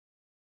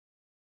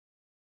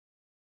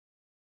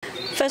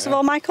First of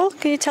all, Michael,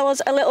 can you tell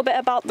us a little bit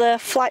about the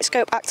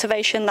FlightScope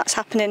activation that's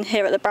happening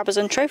here at the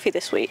Brabazon Trophy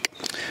this week?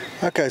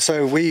 Okay,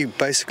 so we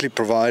basically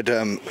provide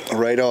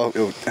radar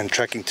and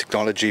tracking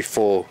technology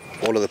for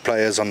all of the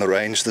players on the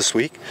range this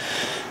week.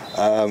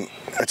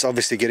 It's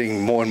obviously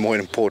getting more and more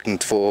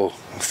important for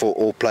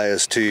all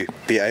players to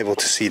be able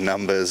to see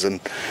numbers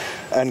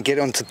and get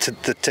onto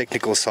the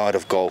technical side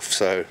of golf.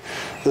 So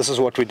this is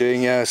what we're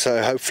doing here.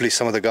 So hopefully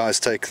some of the guys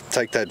take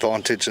the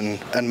advantage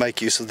and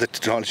make use of the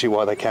technology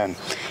while they can.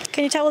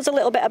 Can you tell us a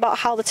little bit about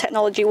how the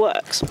technology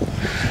works?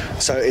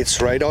 So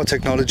it's radar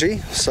technology,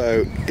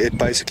 so it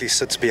basically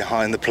sits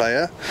behind the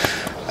player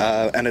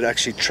and it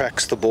actually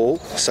tracks the ball,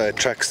 so it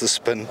tracks the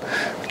spin,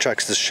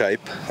 tracks the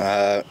shape,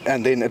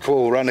 and then it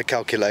will run a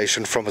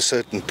calculation from a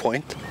certain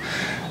point,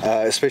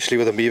 especially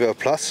with a Mevo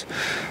Plus.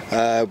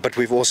 But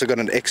we've also got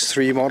an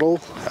X3 model,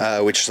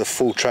 which is a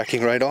full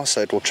tracking radar,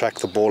 so it will track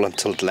the ball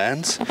until it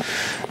lands.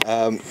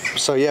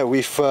 So yeah,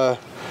 we've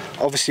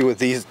obviously with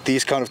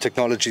these kind of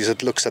technologies,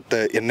 it looks at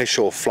the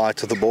initial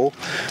flight of the ball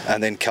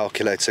and then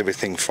calculates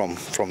everything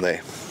from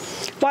there.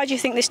 Why do you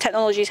think this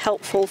technology is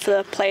helpful for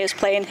the players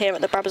playing here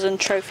at the Brabazon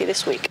Trophy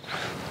this week?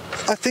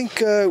 I think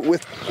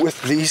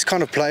with these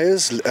kind of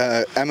players,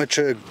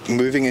 amateur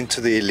moving into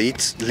the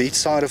elite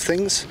side of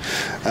things,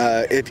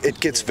 it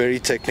gets very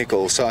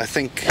technical. So I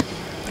think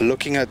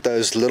looking at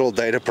those little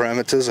data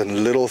parameters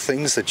and little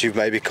things that you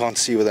maybe can't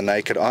see with a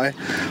naked eye,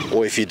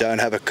 or if you don't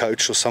have a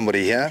coach or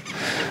somebody here,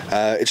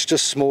 it's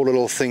just small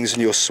little things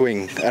in your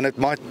swing, and it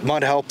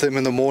might help them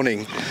in the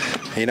morning.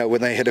 You know,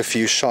 when they hit a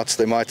few shots,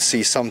 they might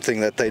see something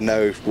that they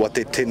know what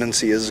their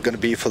tendency is going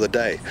to be for the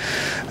day.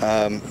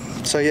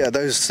 So yeah,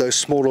 those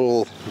small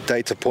little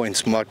data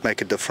points might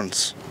make a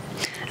difference.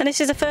 And this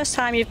is the first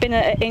time you've been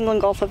at an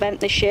England golf event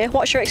this year.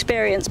 What's your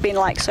experience been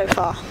like so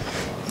far?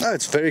 No,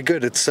 it's very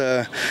good. It's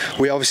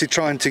we're obviously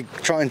trying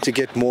to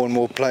get more and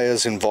more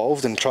players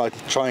involved and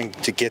trying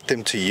to get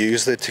them to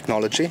use their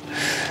technology.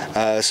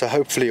 So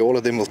hopefully all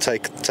of them will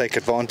take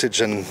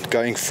advantage, and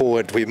going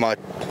forward we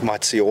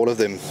might see all of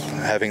them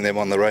having them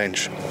on the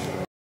range.